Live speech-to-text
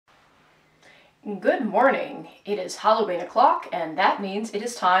Good morning. It is Halloween o'clock, and that means it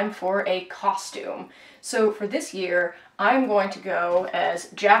is time for a costume. So for this year, I'm going to go as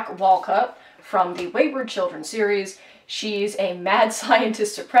Jack Walcott from the Wayward children's series. She's a mad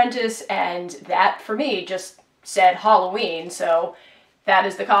scientist apprentice, and that, for me, just said Halloween, so that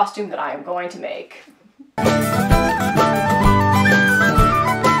is the costume that I am going to make.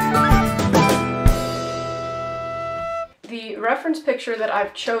 The reference picture that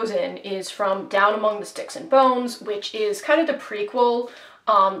I've chosen is from Down Among the Sticks and Bones, which is kind of the prequel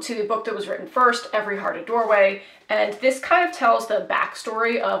to the book that was written first, Every Heart a Doorway, and this kind of tells the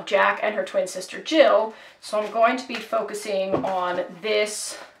backstory of Jack and her twin sister Jill, so I'm going to be focusing on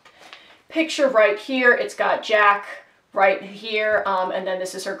this picture right here. It's got Jack right here, and then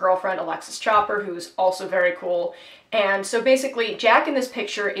this is her girlfriend Alexis Chopper, who's also very cool. And so basically, Jack in this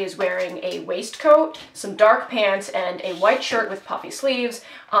picture is wearing a waistcoat, some dark pants, and a white shirt with puffy sleeves,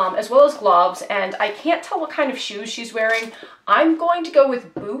 as well as gloves, and I can't tell what kind of shoes she's wearing. I'm going to go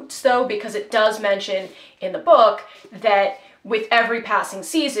with boots, though, because it does mention in the book that with every passing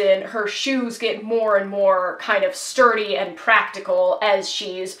season, her shoes get more and more kind of sturdy and practical as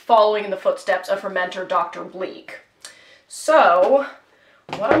she's following in the footsteps of her mentor, Dr. Bleak. So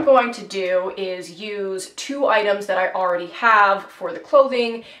what I'm going to do is use two items that I already have for the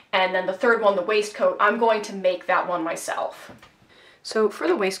clothing, and then the third one, the waistcoat, I'm going to make that one myself. So for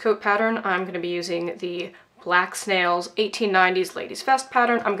the waistcoat pattern, I'm going to be using the Black Snail's 1890s Ladies Vest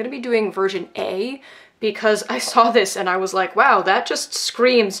pattern. I'm going to be doing version A because I saw this and I was like, wow, that just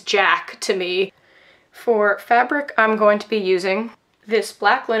screams Jack to me. For fabric, I'm going to be using this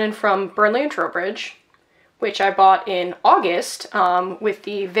black linen from Burnley and Trowbridge, which I bought in August with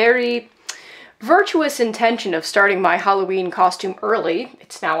the very virtuous intention of starting my Halloween costume early.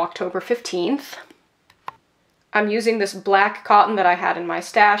 It's now October 15th. I'm using this black cotton that I had in my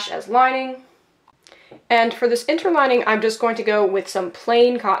stash as lining. And for this interlining, I'm just going to go with some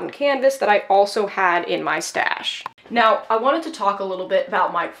plain cotton canvas that I also had in my stash. Now, I wanted to talk a little bit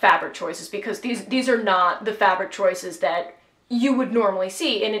about my fabric choices because these are not the fabric choices that you would normally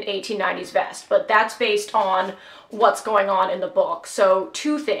see in an 1890s vest, but that's based on what's going on in the book. So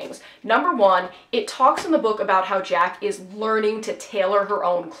two things. Number one, it talks in the book about how Jack is learning to tailor her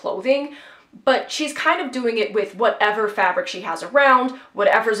own clothing, but she's kind of doing it with whatever fabric she has around,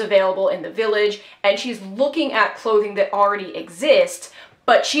 whatever's available in the village, and she's looking at clothing that already exists,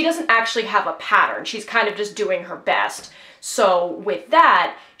 but she doesn't actually have a pattern. She's kind of just doing her best. So with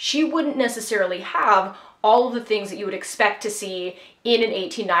that, she wouldn't necessarily have all of the things that you would expect to see in an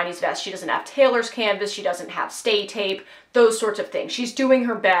 1890s vest. She doesn't have tailor's canvas, she doesn't have stay tape, those sorts of things. She's doing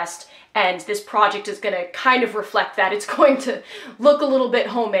her best, and this project is going to kind of reflect that. It's going to look a little bit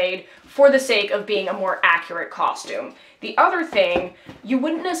homemade for the sake of being a more accurate costume. The other thing, you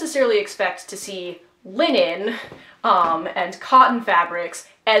wouldn't necessarily expect to see linen and cotton fabrics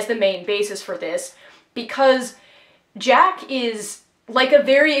as the main basis for this, because Jack is like a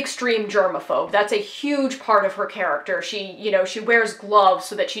very extreme germaphobe. That's a huge part of her character. She wears gloves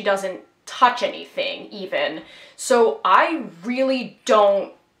so that she doesn't touch anything, even. So I really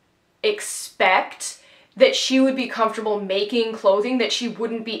don't expect that she would be comfortable making clothing that she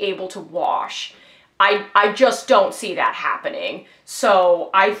wouldn't be able to wash. I just don't see that happening. So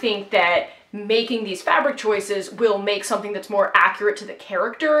I think that making these fabric choices will make something that's more accurate to the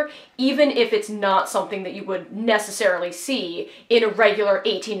character, even if it's not something that you would necessarily see in a regular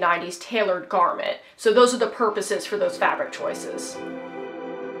 1890s tailored garment. So those are the purposes for those fabric choices.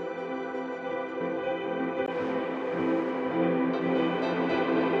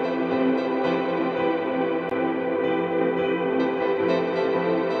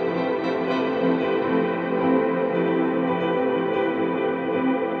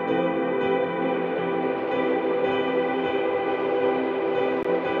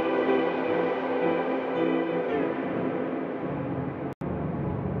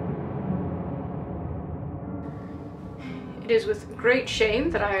 It is with great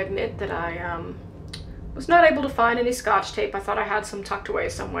shame that I admit that I was not able to find any Scotch tape. I thought I had some tucked away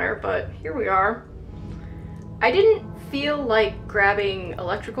somewhere, but here we are. I didn't feel like grabbing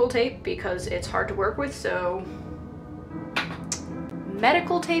electrical tape because it's hard to work with, so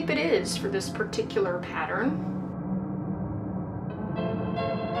medical tape it is for this particular pattern.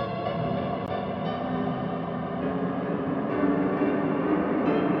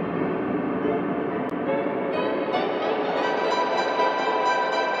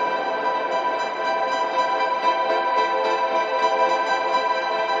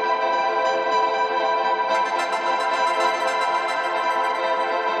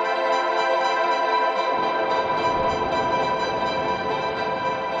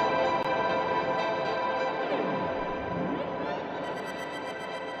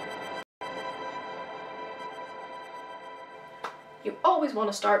 you always want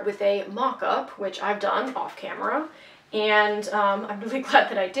to start with a mock-up, which I've done off camera, and I'm really glad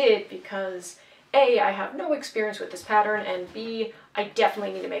that I did because A, I have no experience with this pattern, and B, I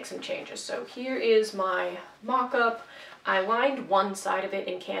definitely need to make some changes. So here is my mock-up. I lined one side of it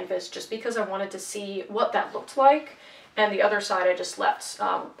in canvas just because I wanted to see what that looked like, and the other side I just left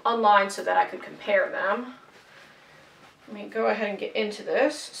unlined so that I could compare them. Let me go ahead and get into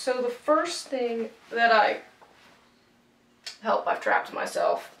this. So the first thing that I've trapped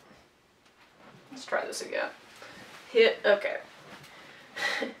myself. Let's try this again. Okay.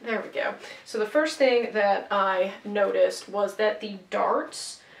 There we go. So the first thing that I noticed was that the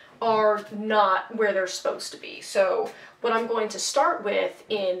darts are not where they're supposed to be. So what I'm going to start with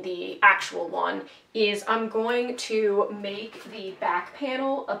in the actual one is I'm going to make the back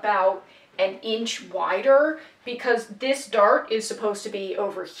panel about an inch wider because this dart is supposed to be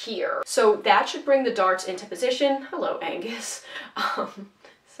over here. So that should bring the darts into position. Hello, Angus.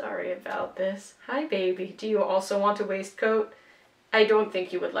 Sorry about this. Hi, baby. Do you also want a waistcoat? I don't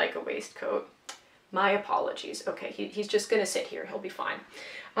think you would like a waistcoat. My apologies. Okay, he's just gonna sit here. He'll be fine.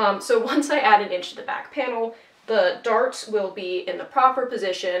 So once I add an inch to the back panel, the darts will be in the proper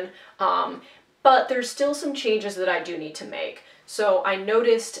position, but there's still some changes that I do need to make. So I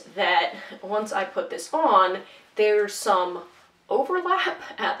noticed that once I put this on, there's some overlap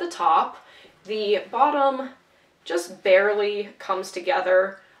at the top. The bottom just barely comes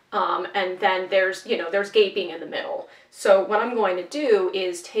together, and then there's gaping in the middle. So what I'm going to do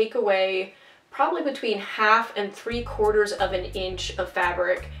is take away probably between 1/2 and 3/4 of an inch of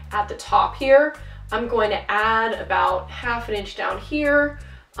fabric at the top here. I'm going to add about 1/2 an inch down here,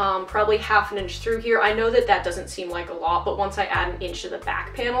 probably 1/2 an inch through here. I know that that doesn't seem like a lot, but once I add an inch to the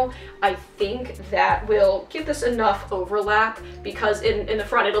back panel, I think that will give this enough overlap because in the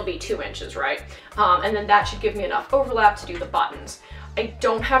front it'll be 2 inches, right? And then that should give me enough overlap to do the buttons. I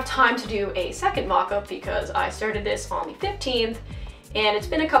don't have time to do a second mock-up because I started this on the 15th and it's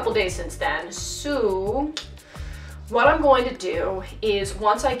been a couple days since then. So what I'm going to do is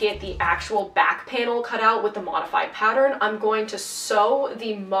once I get the actual back panel cut out with the modified pattern, I'm going to sew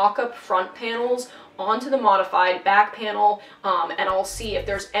the mock-up front panels onto the modified back panel, and I'll see if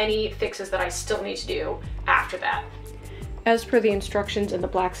there's any fixes that I still need to do after that. As per the instructions in the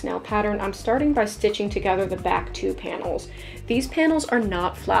Black Snail pattern, I'm starting by stitching together the back 2 panels. These panels are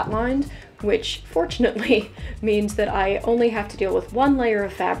not flat-lined, which fortunately means that I only have to deal with 1 layer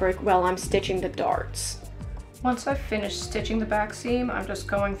of fabric while I'm stitching the darts. Once I've finished stitching the back seam, I'm just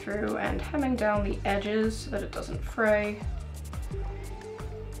going through and hemming down the edges so that it doesn't fray.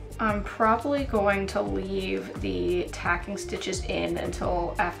 I'm probably going to leave the tacking stitches in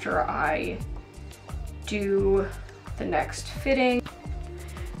until after I do the next fitting.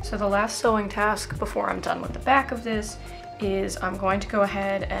 So the last sewing task before I'm done with the back of this is I'm going to go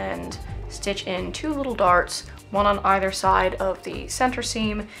ahead and stitch in 2 little darts, one on either side of the center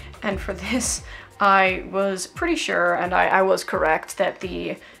seam, and for this I was pretty sure, and I was correct, that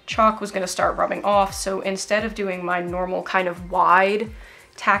the chalk was going to start rubbing off, so instead of doing my normal kind of wide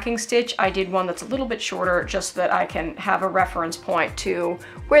tacking stitch, I did one that's a little bit shorter just so that I can have a reference point to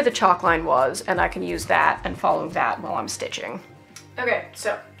where the chalk line was, and I can use that and follow that while I'm stitching. Okay,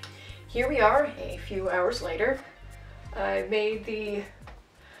 so here we are a few hours later. I made the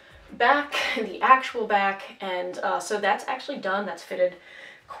back, the actual back, and so that's actually done. That's fitted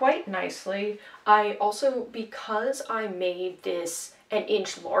quite nicely. I also, because I made this an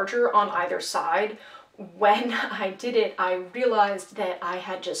inch larger on either side, when I did it, I realized that I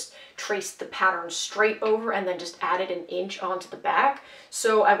had just traced the pattern straight over and then just added an inch onto the back.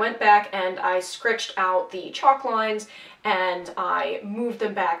 So I went back and I scratched out the chalk lines and I moved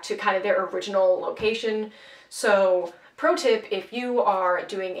them back to kind of their original location. So pro tip, if you are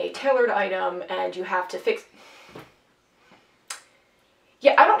doing a tailored item and you have to fix...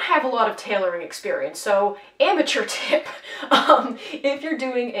 Yeah, I don't have a lot of tailoring experience, so amateur tip, if you're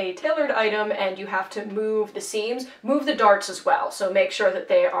doing a tailored item and you have to move the seams, move the darts as well. So make sure that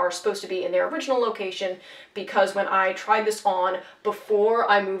they are supposed to be in their original location, because when I tried this on before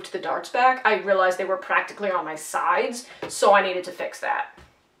I moved the darts back, I realized they were practically on my sides, so I needed to fix that.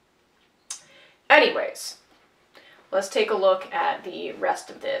 Anyways, let's take a look at the rest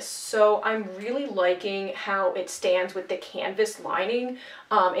of this. So I'm really liking how it stands with the canvas lining.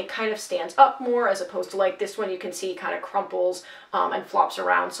 It kind of stands up more as opposed to like this one you can see kind of crumples and flops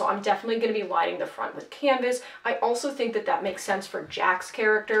around. So I'm definitely going to be lining the front with canvas. I also think that that makes sense for Jack's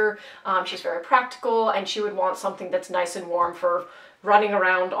character. She's very practical and she would want something that's nice and warm for running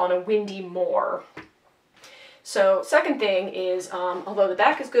around on a windy moor. So second thing is, although the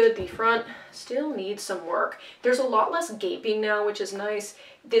back is good, the front still needs some work. There's a lot less gaping now, which is nice.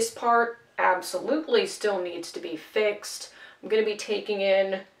 This part absolutely still needs to be fixed. I'm going to be taking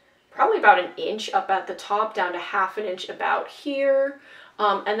in probably about an inch up at the top, down to half an inch about here.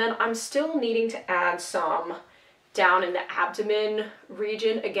 And then I'm still needing to add some down in the abdomen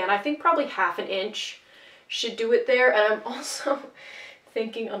region. Again, I think probably half an inch should do it there. And I'm also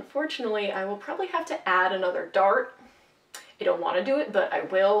thinking, unfortunately, I will probably have to add another dart. I don't want to do it, but I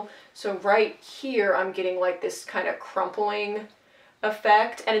will. So right here, I'm getting like this kind of crumpling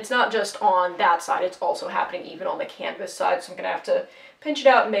effect. And it's not just on that side, it's also happening even on the canvas side. So I'm going to have to pinch it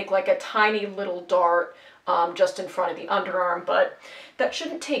out and make like a tiny little dart just in front of the underarm. But that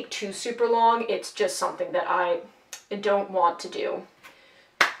shouldn't take too super long. It's just something that I don't want to do.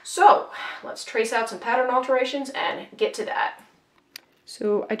 So let's trace out some pattern alterations and get to that.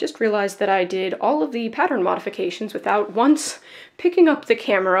 So I just realized that I did all of the pattern modifications without once picking up the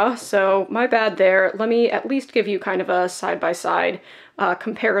camera, so my bad there. Let me at least give you kind of a side-by-side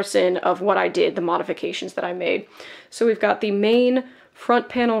comparison of what I did, the modifications that I made. So we've got the main front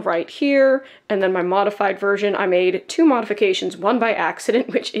panel right here, and then my modified version. I made two modifications, one by accident,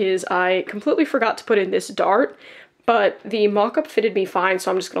 which is I completely forgot to put in this dart, but the mock-up fitted me fine,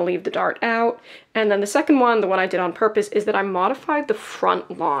 so I'm just going to leave the dart out. And then the second one, the one I did on purpose, is that I modified the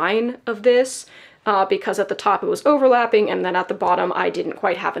front line of this because at the top it was overlapping, and then at the bottom I didn't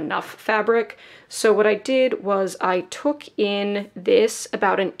quite have enough fabric. So what I did was I took in this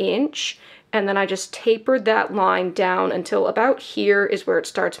about an inch, and then I just tapered that line down until about here is where it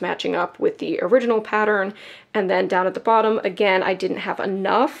starts matching up with the original pattern. And then down at the bottom, again, I didn't have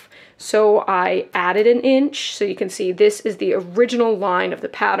enough, so I added an inch. So you can see this is the original line of the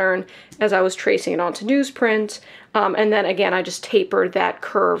pattern as I was tracing it onto newsprint. And then again, I just tapered that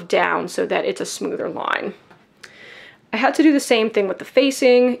curve down so that it's a smoother line. I had to do the same thing with the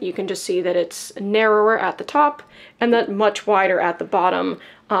facing. You can just see that it's narrower at the top and then much wider at the bottom.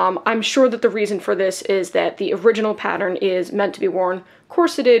 I'm sure that the reason for this is that the original pattern is meant to be worn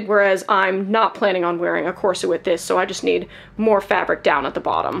corseted, whereas I'm not planning on wearing a corset with this, so I just need more fabric down at the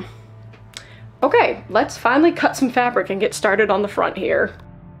bottom. Okay, let's finally cut some fabric and get started on the front here.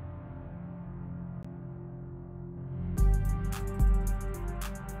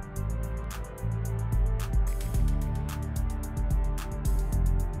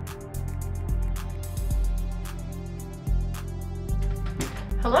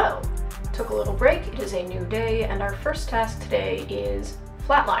 Hello! Took a little break, it is a new day, and our first task today is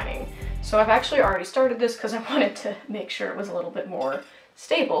flatlining. So I've actually already started this because I wanted to make sure it was a little bit more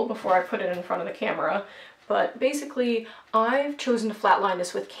stable before I put it in front of the camera. But basically, I've chosen to flatline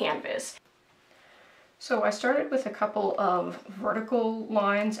this with canvas. So I started with a couple of vertical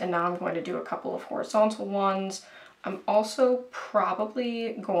lines, and now I'm going to do a couple of horizontal ones. I'm also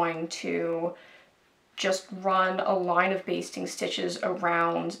probably going to just run a line of basting stitches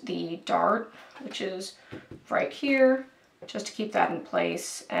around the dart, which is right here, just to keep that in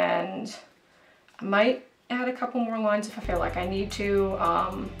place. And I might add a couple more lines if I feel like I need to,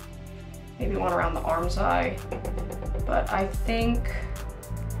 maybe one around the arm's eye, but I think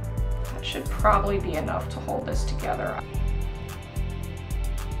that should probably be enough to hold this together.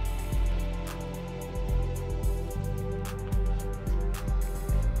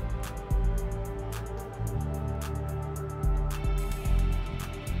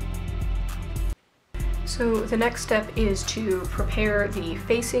 So the next step is to prepare the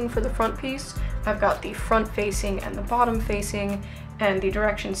facing for the front piece. I've got the front facing and the bottom facing, and the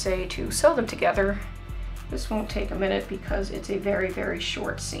directions say to sew them together. This won't take a minute because it's a very, very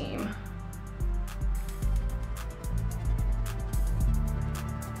short seam.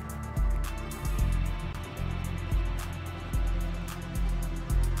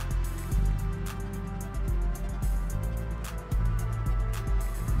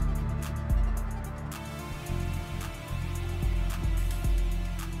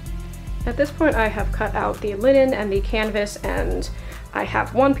 At this point I have cut out the linen and the canvas, and I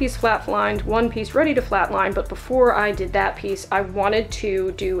have one piece flatlined, one piece ready to flatline, but before I did that piece I wanted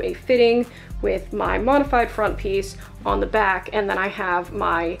to do a fitting with my modified front piece on the back, and then I have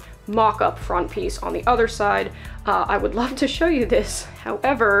my mock-up front piece on the other side. I would love to show you this,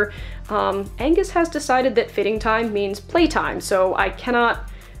 however, Angus has decided that fitting time means playtime, so I cannot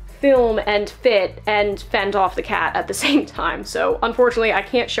film and fit and fend off the cat at the same time. So unfortunately I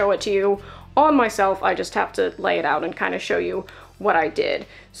can't show it to you on myself, I just have to lay it out and kind of show you what I did.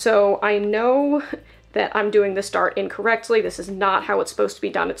 So I know that I'm doing this dart incorrectly. This is not how it's supposed to be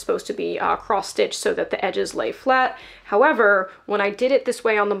done. It's supposed to be cross-stitched so that the edges lay flat. However, when I did it this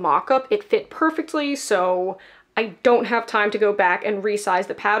way on the mock-up, it fit perfectly, so I don't have time to go back and resize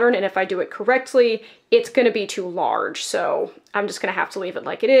the pattern, and if I do it correctly, it's gonna be too large, so I'm just gonna have to leave it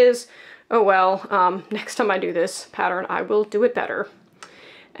like it is. Oh well, next time I do this pattern, I will do it better.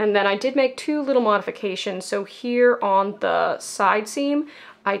 And then I did make two little modifications. So here on the side seam,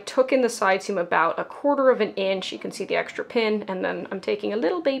 I took in the side seam about 1/4 of an inch. You can see the extra pin, and then I'm taking a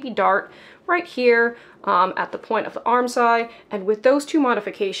little baby dart right here at the point of the arm side. And with those two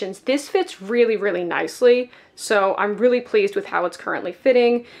modifications, this fits really, really nicely. So I'm really pleased with how it's currently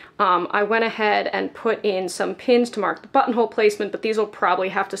fitting. I went ahead and put in some pins to mark the buttonhole placement, but these will probably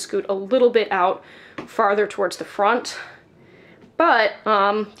have to scoot a little bit out farther towards the front. But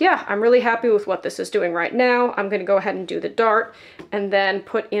yeah, I'm really happy with what this is doing right now. I'm gonna go ahead and do the dart and then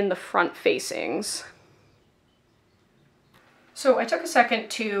put in the front facings. So I took a second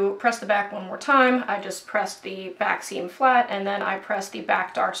to press the back one more time. I just pressed the back seam flat, and then I pressed the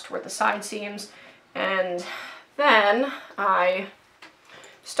back darts toward the side seams. And then I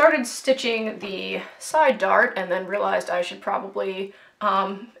started stitching the side dart and then realized I should probably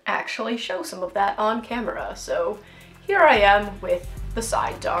actually show some of that on camera. So here I am with the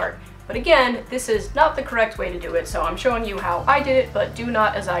side dart. But again, this is not the correct way to do it, so I'm showing you how I did it, but do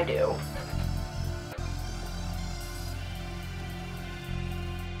not as I do.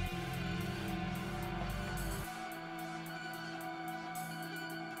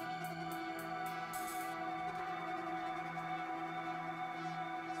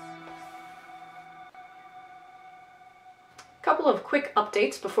 Couple of quick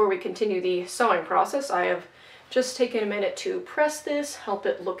updates before we continue the sewing process. I have just taken a minute to press this, help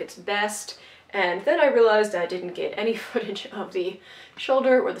it look its best, and then I realized I didn't get any footage of the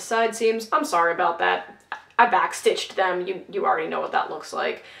shoulder or the side seams. I'm sorry about that. I backstitched them. You already know what that looks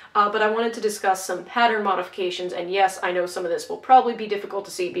like. But I wanted to discuss some pattern modifications, and yes, I know some of this will probably be difficult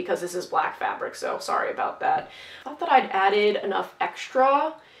to see because this is black fabric, so sorry about that. I thought that I'd added enough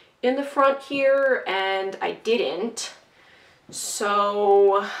extra in the front here, and I didn't.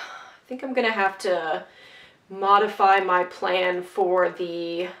 So I think I'm gonna have to modify my plan for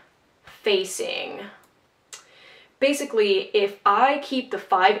the facing. Basically, if I keep the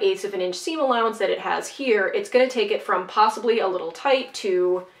 5/8 of an inch seam allowance that it has here, it's gonna take it from possibly a little tight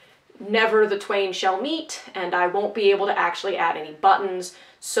to never the twain shall meet, and I won't be able to actually add any buttons.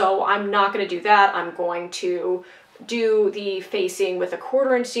 So I'm not gonna do that. I'm going to do the facing with a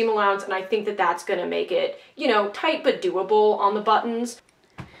 1/4 inch seam allowance, and I think that that's gonna make it, you know, tight but doable on the buttons.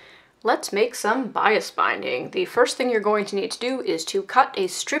 Let's make some bias binding. The first thing you're going to need to do is to cut a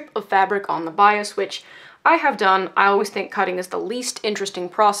strip of fabric on the bias, which I have done. I always think cutting is the least interesting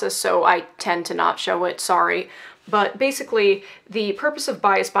process, so I tend to not show it, sorry. But basically, the purpose of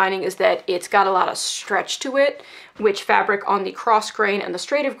bias binding is that it's got a lot of stretch to it, which fabric on the cross grain and the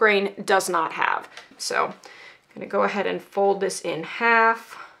straight of grain does not have. So I'm gonna go ahead and fold this in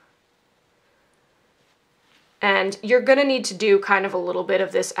half. And you're gonna need to do kind of a little bit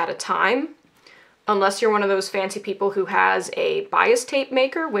of this at a time, unless you're one of those fancy people who has a bias tape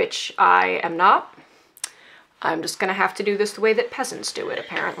maker, which I am not. I'm just gonna have to do this the way that peasants do it,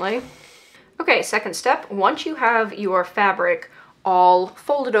 apparently. Okay, second step, once you have your fabric all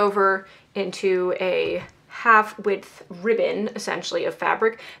folded over into a half-width ribbon, essentially, of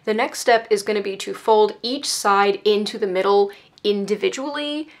fabric, the next step is gonna be to fold each side into the middle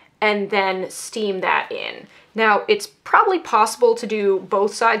individually and then steam that in. Now, it's probably possible to do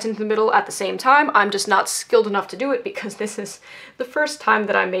both sides into the middle at the same time. I'm just not skilled enough to do it because this is the first time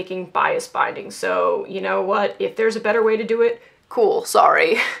that I'm making bias binding. So, you know what? If there's a better way to do it, cool,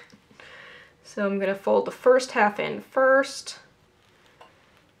 sorry. So I'm gonna fold the first half in first.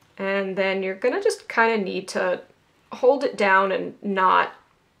 And then you're gonna just kind of need to hold it down and not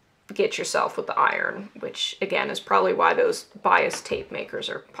get yourself with the iron, which again is probably why those bias tape makers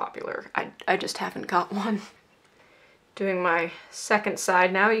are popular. I just haven't got one. Doing my second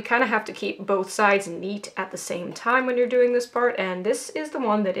side now. You kind of have to keep both sides neat at the same time when you're doing this part, and this is the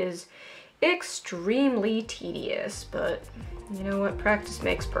one that is extremely tedious, but you know what? Practice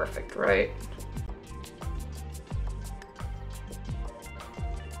makes perfect, right?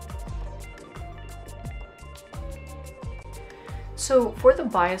 So for the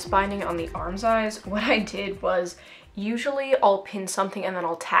bias binding on the arm size, what I did was, usually I'll pin something and then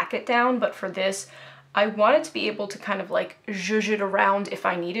I'll tack it down, but for this, I wanted to be able to kind of like zhuzh it around if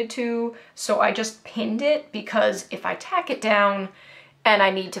I needed to, so I just pinned it, because if I tack it down and I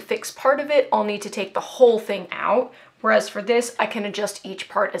need to fix part of it, I'll need to take the whole thing out, whereas for this, I can adjust each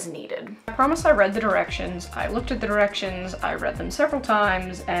part as needed. I promise I read the directions, I looked at the directions, I read them several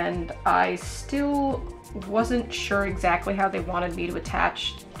times, and I still wasn't sure exactly how they wanted me to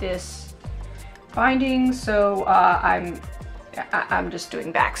attach this binding, so I'm just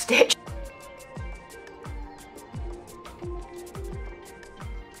doing back stitch.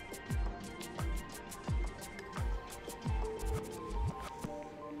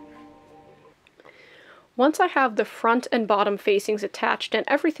 Once I have the front and bottom facings attached and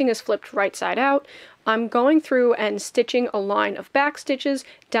everything is flipped right side out, I'm going through and stitching a line of back stitches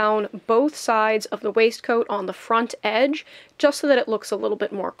down both sides of the waistcoat on the front edge, just so that it looks a little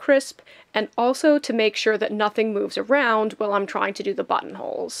bit more crisp, and also to make sure that nothing moves around while I'm trying to do the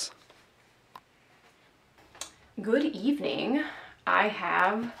buttonholes. Good evening. I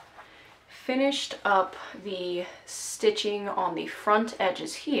have finished up the stitching on the front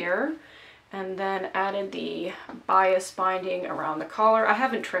edges here, and then added the bias binding around the collar. I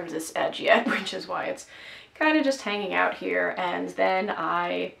haven't trimmed this edge yet, which is why it's kind of just hanging out here. And then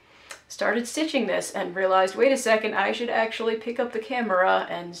I started stitching this and realized, wait a second, I should actually pick up the camera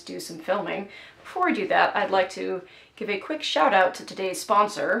and do some filming. Before I do that, I'd like to give a quick shout out to today's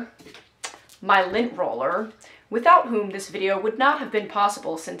sponsor, my lint roller, without whom this video would not have been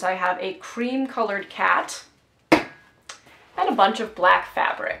possible, since I have a cream colored cat and a bunch of black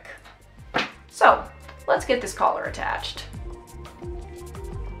fabric. So, let's get this collar attached.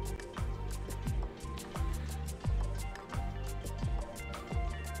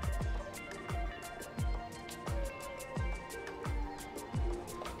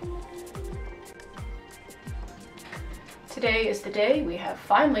 Today is the day we have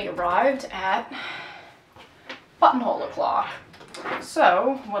finally arrived at buttonhole o'clock.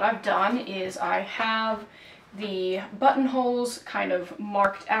 So, what I've done is I have the buttonholes kind of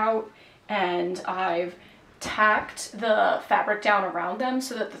marked out, and I've tacked the fabric down around them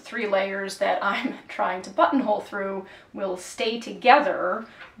so that the 3 layers that I'm trying to buttonhole through will stay together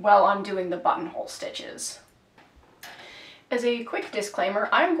while I'm doing the buttonhole stitches. As a quick disclaimer,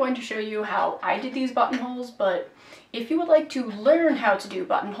 I'm going to show you how I did these buttonholes, but if you would like to learn how to do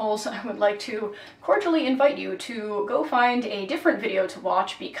buttonholes, I would like to cordially invite you to go find a different video to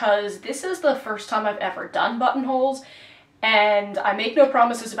watch, because this is the first time I've ever done buttonholes. And I make no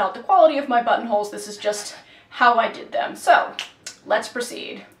promises about the quality of my buttonholes, this is just how I did them. So, let's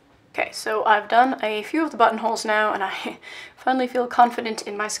proceed. Okay, so I've done a few of the buttonholes now, and I finally feel confident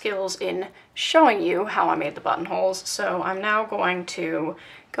in my skills in showing you how I made the buttonholes. So I'm now going to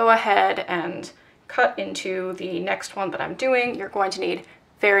go ahead and cut into the next one that I'm doing. You're going to need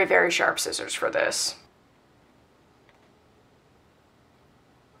very, very sharp scissors for this.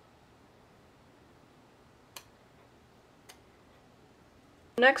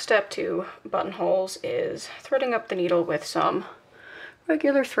 Next step to buttonholes is threading up the needle with some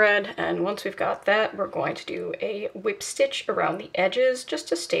regular thread, and once we've got that, we're going to do a whip stitch around the edges just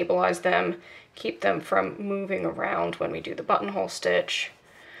to stabilize them, keep them from moving around when we do the buttonhole stitch.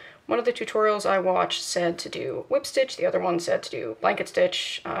 One of the tutorials I watched said to do whip stitch, the other one said to do blanket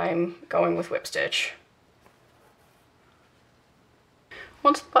stitch. I'm going with whip stitch.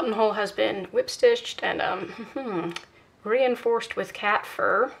 Once the buttonhole has been whip stitched and reinforced with cat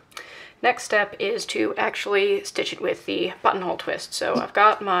fur, next step is to actually stitch it with the buttonhole twist. So I've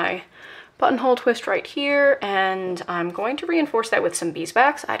got my buttonhole twist right here, and I'm going to reinforce that with some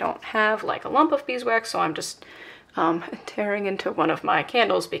beeswax. I don't have like a lump of beeswax, so I'm just tearing into one of my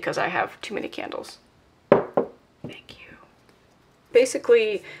candles because I have too many candles. Thank you.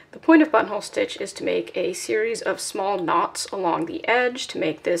 Basically, the point of buttonhole stitch is to make a series of small knots along the edge to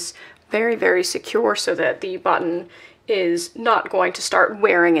make this very, very secure so that the button is not going to start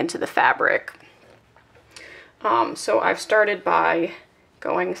wearing into the fabric. So I've started by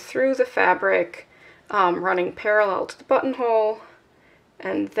going through the fabric, running parallel to the buttonhole,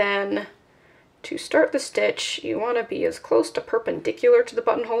 and then to start the stitch, you want to be as close to perpendicular to the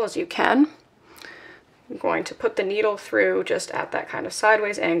buttonhole as you can. I'm going to put the needle through just at that kind of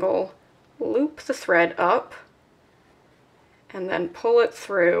sideways angle, loop the thread up, and then pull it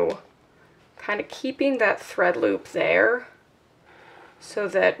through, kind of keeping that thread loop there so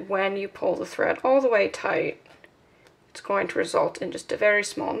that when you pull the thread all the way tight, it's going to result in just a very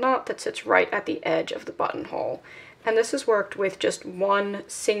small knot that sits right at the edge of the buttonhole. And this has worked with just one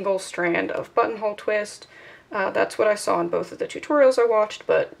single strand of buttonhole twist. That's what I saw in both of the tutorials I watched,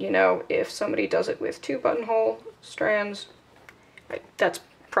 but you know, if somebody does it with 2 buttonhole strands, that's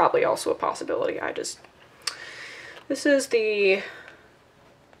probably also a possibility. This is the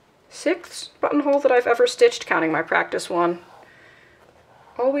 6th buttonhole that I've ever stitched, counting my practice one.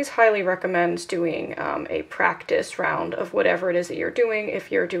 Always highly recommend doing a practice round of whatever it is that you're doing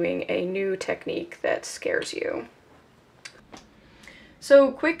if you're doing a new technique that scares you.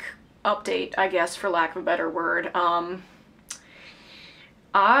 So, quick update, I guess, for lack of a better word.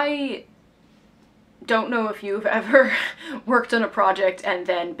 I don't know if you've ever worked on a project and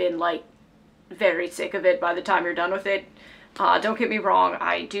then been like very sick of it by the time you're done with it. Don't get me wrong,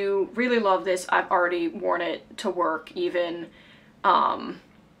 I do really love this. I've already worn it to work even,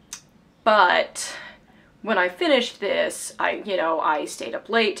 but when I finished this, I stayed up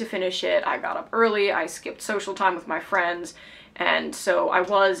late to finish it. I got up early, I skipped social time with my friends, and so I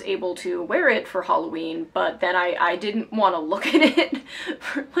was able to wear it for Halloween, but then I didn't want to look at it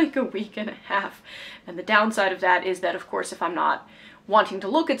for like a week and a half. And the downside of that is that, of course, if I'm not wanting to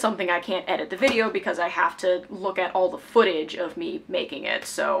look at something, I can't edit the video because I have to look at all the footage of me making it.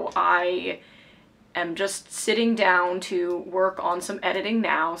 So I am just sitting down to work on some editing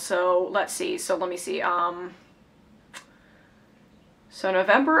now. So let's see. So let me see. So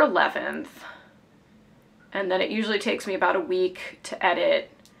November 11th, and then it usually takes me about a week to edit.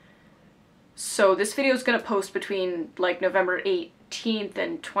 So this video is going to post between like November 18th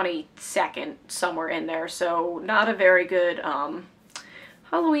and 22nd, somewhere in there. So not a very good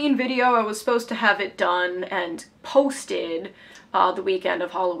Halloween video. I was supposed to have it done and posted the weekend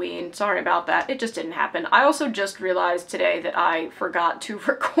of Halloween. Sorry about that. It just didn't happen. I also just realized today that I forgot to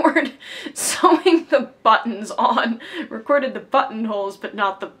record sewing the buttons on. Recorded the buttonholes, but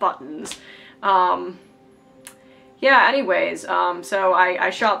not the buttons. Yeah, anyways, so I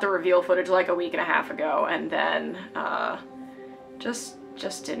shot the reveal footage like a week and a half ago, and then just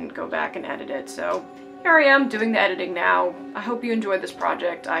didn't go back and edit it. So here I am doing the editing now. I hope you enjoyed this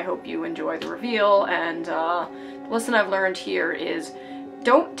project. I hope you enjoy the reveal, and the lesson I've learned here is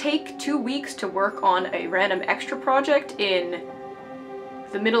don't take 2 weeks to work on a random extra project in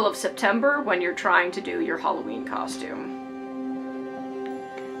the middle of September when you're trying to do your Halloween costume.